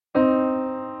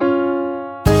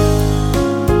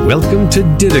Welcome to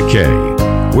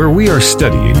Didache, where we are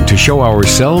studying to show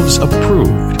ourselves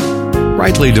approved,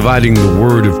 rightly dividing the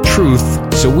word of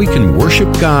truth so we can worship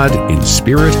God in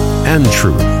spirit and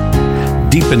truth,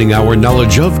 deepening our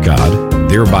knowledge of God,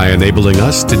 thereby enabling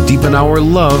us to deepen our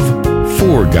love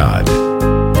for God.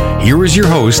 Here is your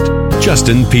host,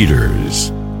 Justin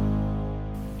Peters.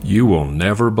 You will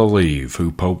never believe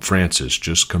who Pope Francis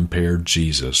just compared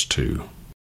Jesus to.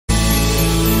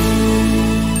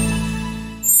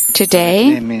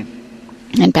 Today,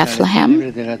 in Bethlehem,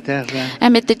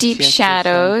 amid the deep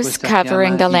shadows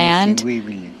covering the land,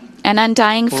 an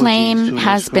undying flame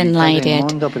has been lighted.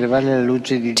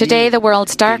 Today, the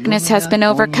world's darkness has been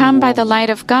overcome by the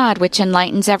light of God, which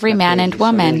enlightens every man and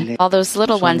woman. All those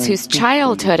little ones whose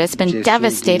childhood has been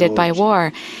devastated by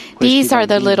war, these are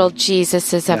the little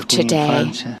Jesuses of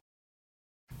today.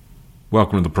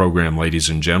 Welcome to the program, ladies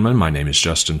and gentlemen. My name is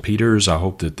Justin Peters. I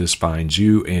hope that this finds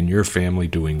you and your family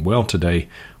doing well today.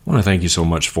 I want to thank you so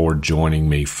much for joining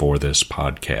me for this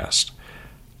podcast.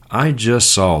 I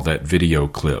just saw that video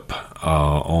clip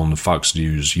on the Fox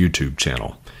News YouTube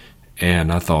channel, and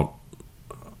I thought,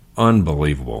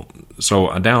 unbelievable. So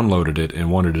I downloaded it and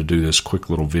wanted to do this quick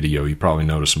little video. You probably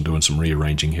noticed I'm doing some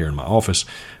rearranging here in my office,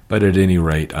 but at any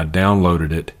rate, I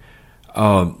downloaded it.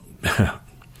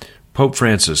 Pope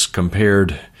Francis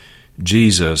compared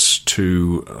Jesus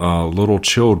to little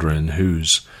children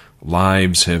whose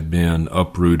lives have been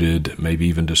uprooted, maybe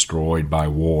even destroyed by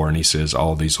war. And he says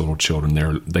all these little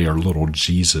children, they are little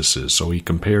Jesuses. So he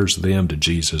compares them to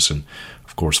Jesus, and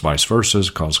of course vice versa,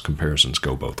 because comparisons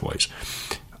go both ways.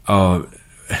 All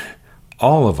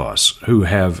of us who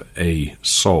have a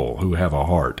soul, who have a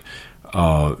heart,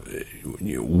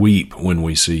 weep when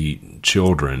we see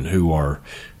children who are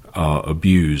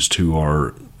abused, who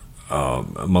are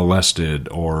molested,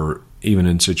 or even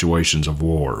in situations of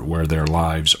war where their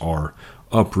lives are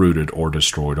uprooted or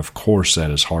destroyed. Of course,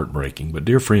 that is heartbreaking. But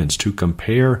dear friends, to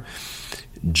compare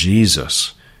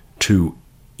Jesus to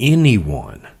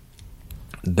anyone,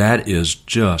 that is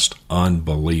just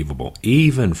unbelievable.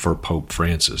 Even for Pope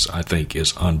Francis, I think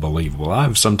is unbelievable.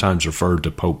 I've sometimes referred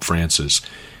to Pope Francis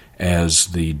as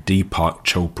the Deepak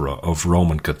Chopra of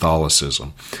Roman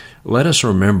Catholicism. Let us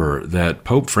remember that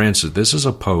Pope Francis, this is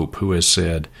a pope who has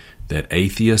said that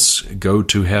atheists go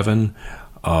to heaven,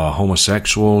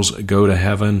 homosexuals go to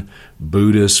heaven,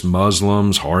 Buddhists,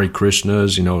 Muslims, Hare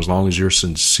Krishnas, as long as you're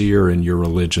sincere in your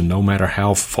religion, no matter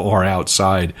how far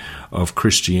outside of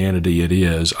Christianity it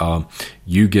is,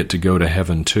 you get to go to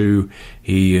heaven too.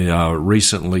 He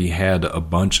recently had a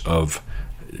bunch of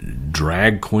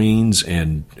drag queens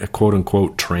and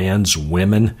quote-unquote trans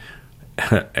women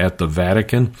at the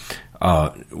Vatican,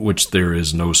 which there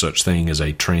is no such thing as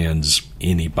a trans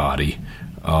anybody.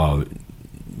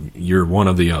 You're one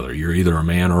or the other. You're either a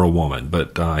man or a woman.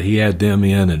 But he had them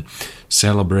in and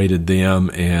celebrated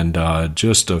them, and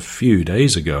just a few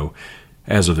days ago,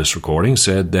 as of this recording,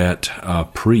 said that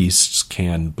priests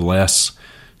can bless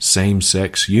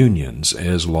same-sex unions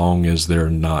as long as they're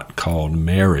not called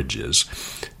marriages.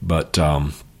 But,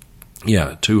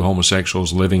 two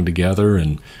homosexuals living together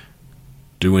and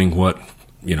doing what,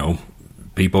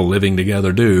 people living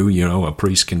together do, a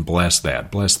priest can bless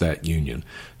that union.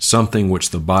 Something which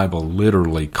the Bible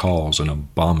literally calls an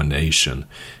abomination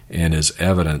and is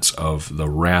evidence of the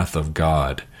wrath of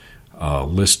God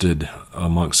listed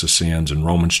amongst the sins in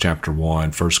Romans chapter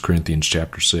 1, 1 Corinthians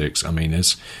chapter 6.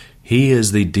 He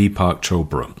is the Deepak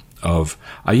Chopra of,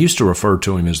 I used to refer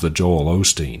to him as the Joel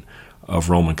Osteen of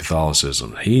Roman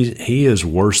Catholicism. He is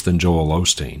worse than Joel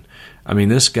Osteen.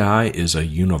 This guy is a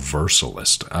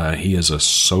universalist. He is a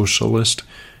socialist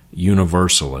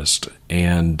universalist,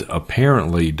 and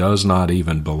apparently does not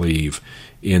even believe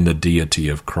in the deity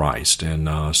of Christ.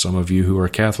 And some of you who are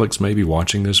Catholics may be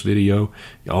watching this video.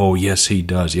 Oh, yes, he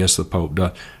does. Yes, the Pope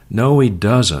does. No, he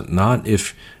doesn't. Not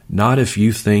if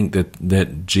you think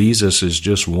that Jesus is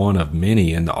just one of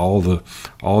many, and all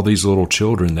these little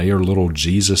children, they are little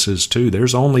Jesuses too.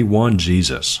 There's only one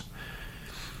Jesus.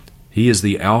 He is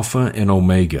the Alpha and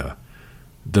Omega,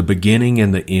 the beginning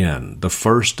and the end, the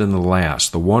first and the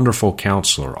last, the wonderful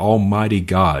Counselor, Almighty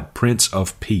God, Prince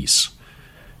of Peace.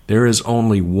 There is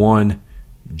only one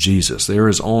Jesus. There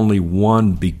is only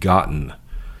one begotten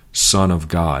Son of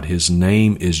God. His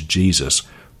name is Jesus,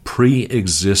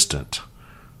 pre-existent,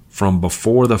 from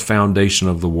before the foundation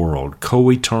of the world,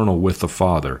 co-eternal with the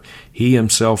Father. He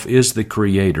himself is the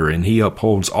Creator, and he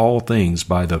upholds all things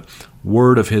by the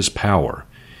word of his power.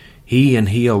 He and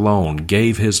he alone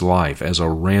gave his life as a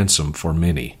ransom for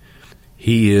many.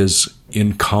 He is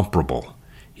incomparable.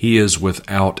 He is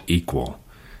without equal,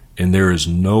 and there is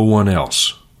no one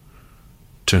else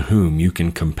to whom you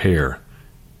can compare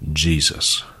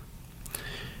Jesus.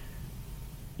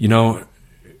 You know,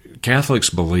 Catholics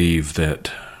believe that,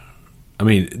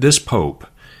 this Pope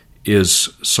is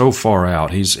so far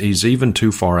out. He's even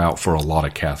too far out for a lot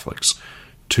of Catholics,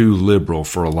 too liberal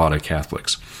for a lot of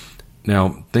Catholics.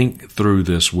 Now, think through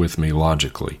this with me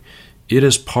logically. It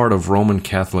is part of Roman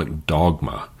Catholic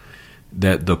dogma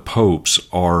that the popes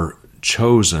are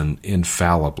chosen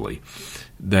infallibly.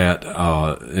 That,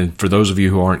 and for those of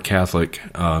you who aren't Catholic,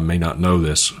 may not know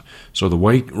this. So the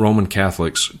way Roman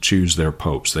Catholics choose their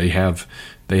popes, they have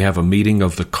a meeting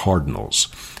of the cardinals.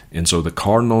 And so the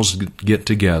cardinals get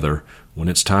together when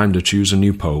it's time to choose a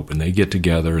new pope, and they get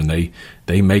together and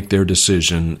they make their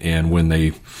decision. And when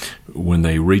they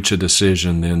reach a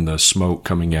decision, then the smoke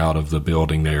coming out of the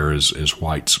building there is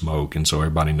white smoke, and so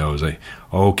everybody knows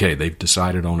they've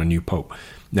decided on a new pope.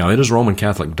 Now, it is Roman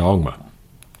Catholic dogma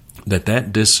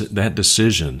that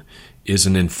decision is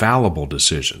an infallible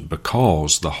decision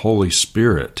because the Holy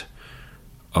Spirit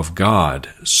of God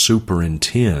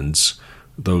superintends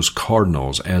those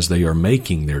cardinals as they are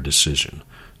making their decision.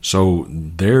 So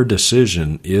their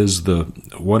decision is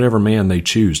whatever man they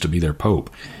choose to be their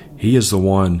pope. He is the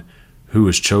one who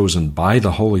is chosen by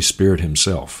the Holy Spirit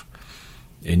himself.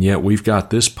 And yet we've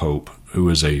got this pope who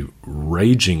is a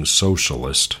raging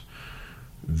socialist,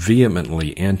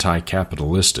 vehemently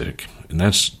anti-capitalistic, and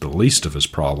that's the least of his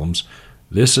problems.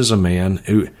 This is a man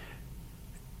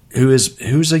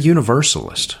who's a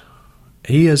universalist.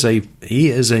 He is a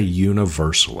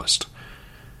universalist.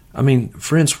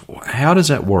 Friends, how does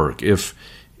that work? If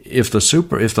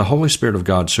the Holy Spirit of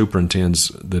God superintends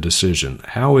the decision,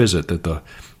 how is it that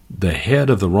the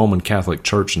head of the Roman Catholic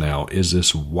Church now is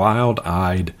this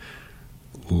wild-eyed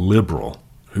liberal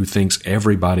who thinks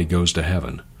everybody goes to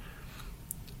heaven?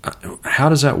 How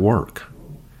does that work?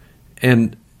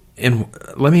 And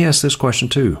let me ask this question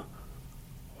too.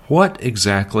 What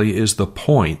exactly is the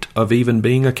point of even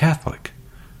being a Catholic?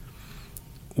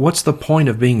 What's the point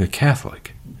of being a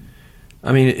Catholic?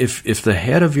 If the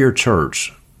head of your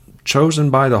church,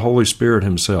 chosen by the Holy Spirit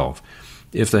himself,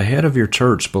 if the head of your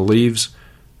church believes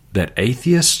that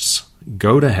atheists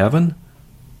go to heaven,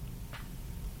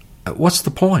 what's the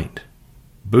point?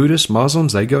 Buddhists,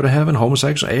 Muslims, they go to heaven.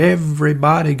 Homosexuals,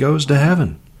 everybody goes to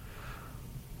heaven.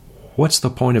 What's the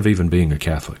point of even being a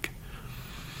Catholic?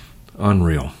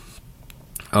 Unreal.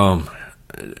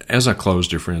 As I close,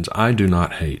 dear friends, I do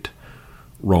not hate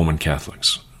Roman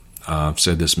Catholics. I've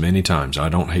said this many times. I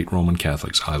don't hate Roman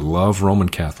Catholics. I love Roman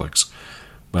Catholics,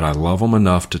 but I love them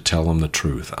enough to tell them the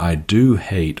truth. I do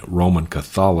hate Roman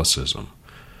Catholicism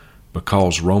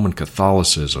because Roman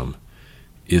Catholicism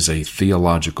is a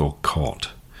theological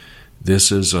cult.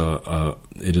 This is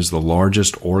it is the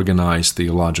largest organized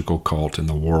theological cult in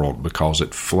the world because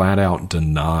it flat out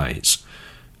denies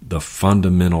the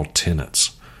fundamental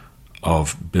tenets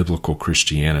of biblical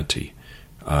Christianity.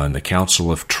 In the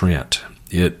Council of Trent,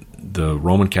 the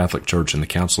Roman Catholic Church in the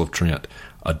Council of Trent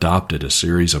adopted a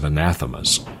series of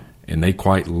anathemas, and they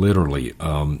quite literally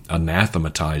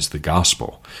anathematized the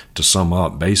gospel. To sum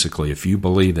up, basically, if you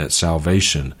believe that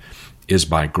salvation is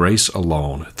by grace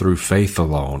alone, through faith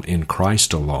alone, in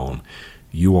Christ alone,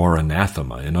 you are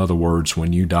anathema. In other words,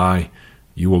 when you die,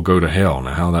 you will go to hell.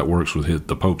 Now, how that works with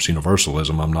the Pope's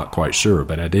universalism, I'm not quite sure,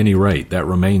 but at any rate, that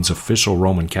remains official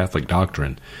Roman Catholic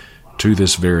doctrine to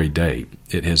this very day.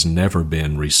 It has never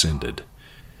been rescinded.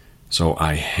 So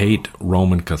I hate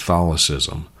Roman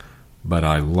Catholicism, but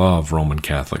I love Roman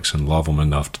Catholics and love them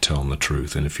enough to tell them the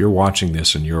truth. And if you're watching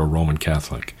this and you're a Roman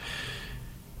Catholic,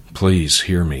 please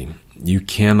hear me. You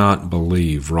cannot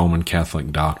believe Roman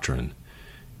Catholic doctrine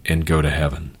and go to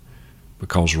heaven,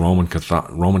 because Roman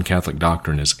Catholic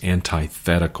doctrine is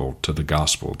antithetical to the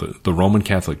gospel. The Roman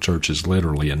Catholic Church has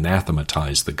literally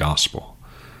anathematized the gospel.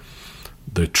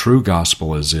 The true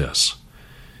gospel is this: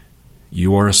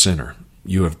 you are a sinner.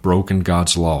 You have broken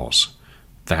God's laws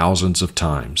thousands of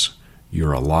times.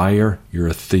 You're a liar. You're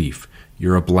a thief.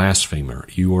 You're a blasphemer.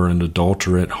 You are an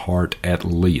adulterer at heart at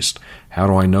least. How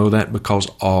do I know that? Because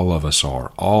all of us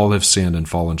are. All have sinned and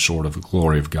fallen short of the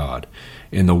glory of God.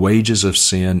 And the wages of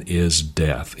sin is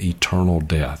death, eternal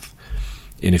death.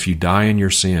 And if you die in your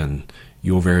sin,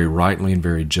 you'll very rightly and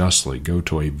very justly go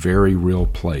to a very real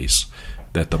place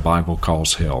that the Bible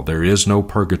calls hell. There is no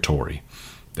purgatory.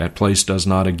 That place does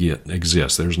not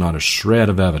exist. There's not a shred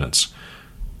of evidence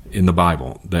in the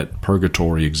Bible that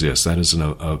purgatory exists. That is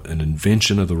an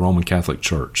invention of the Roman Catholic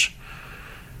Church.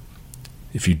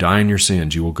 If you die in your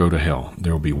sins, you will go to hell.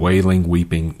 There will be wailing,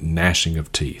 weeping, gnashing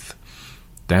of teeth.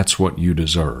 That's what you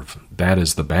deserve. That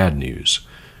is the bad news.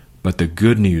 But the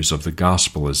good news of the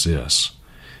gospel is this: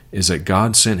 is that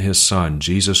God sent His Son,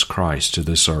 Jesus Christ, to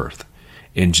this earth,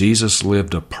 and Jesus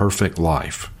lived a perfect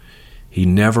life. He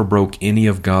never broke any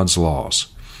of God's laws.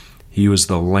 He was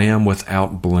the Lamb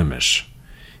without blemish.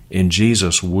 And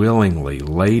Jesus willingly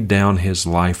laid down His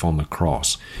life on the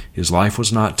cross. His life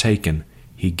was not taken,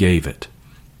 He gave it.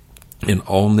 And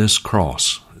on this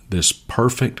cross, this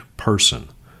perfect person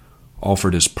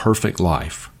offered His perfect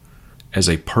life as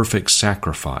a perfect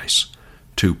sacrifice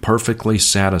to perfectly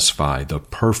satisfy the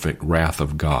perfect wrath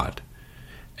of God.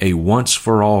 A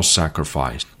once-for-all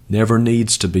sacrifice never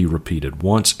needs to be repeated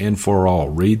once and for all.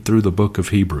 Read through the book of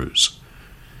Hebrews.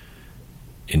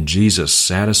 And Jesus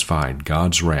satisfied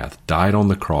God's wrath, died on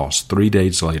the cross, 3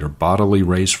 days later, bodily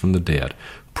raised from the dead,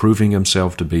 proving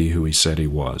Himself to be who He said He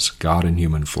was, God in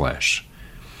human flesh.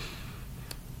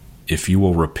 If you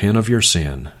will repent of your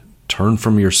sin, turn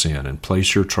from your sin, and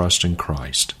place your trust in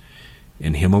Christ,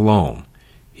 in Him alone,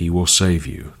 He will save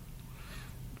you.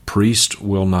 Priest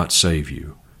will not save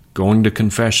you. Going to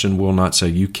confession will not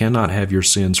save you. You cannot have your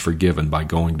sins forgiven by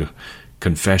going to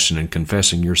confession and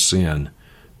confessing your sin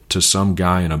to some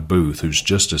guy in a booth who's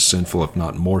just as sinful, if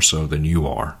not more so, than you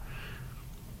are.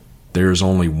 There is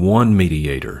only one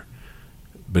mediator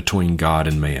between God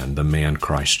and man, the man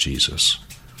Christ Jesus.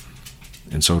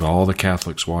 And so to all the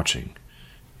Catholics watching,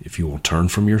 if you will turn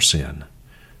from your sin,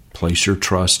 place your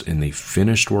trust in the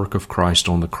finished work of Christ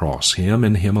on the cross, Him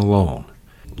and Him alone,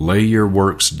 lay your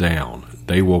works down.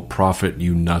 They will profit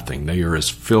you nothing. They are as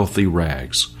filthy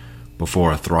rags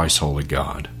before a thrice holy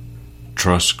God.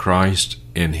 Trust Christ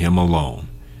and Him alone,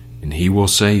 and He will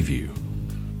save you.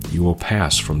 You will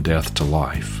pass from death to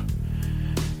life.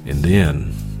 And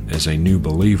then, as a new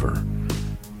believer,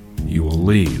 you will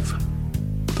leave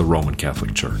the Roman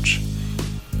Catholic Church.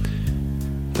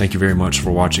 Thank you very much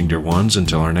for watching, dear ones.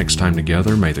 Until our next time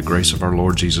together, may the grace of our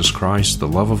Lord Jesus Christ, the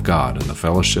love of God, and the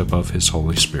fellowship of His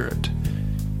Holy Spirit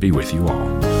be with you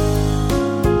all.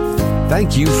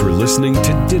 Thank you for listening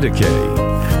to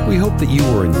Didache. We hope that you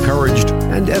were encouraged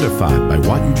and edified by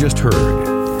what you just heard.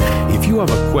 If you have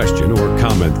a question or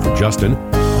comment for Justin,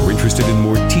 are interested in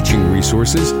more teaching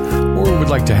resources, or would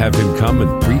like to have him come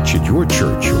and preach at your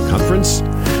church or conference,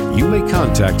 you may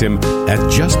contact him at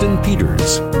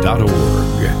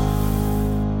justinpeters.org.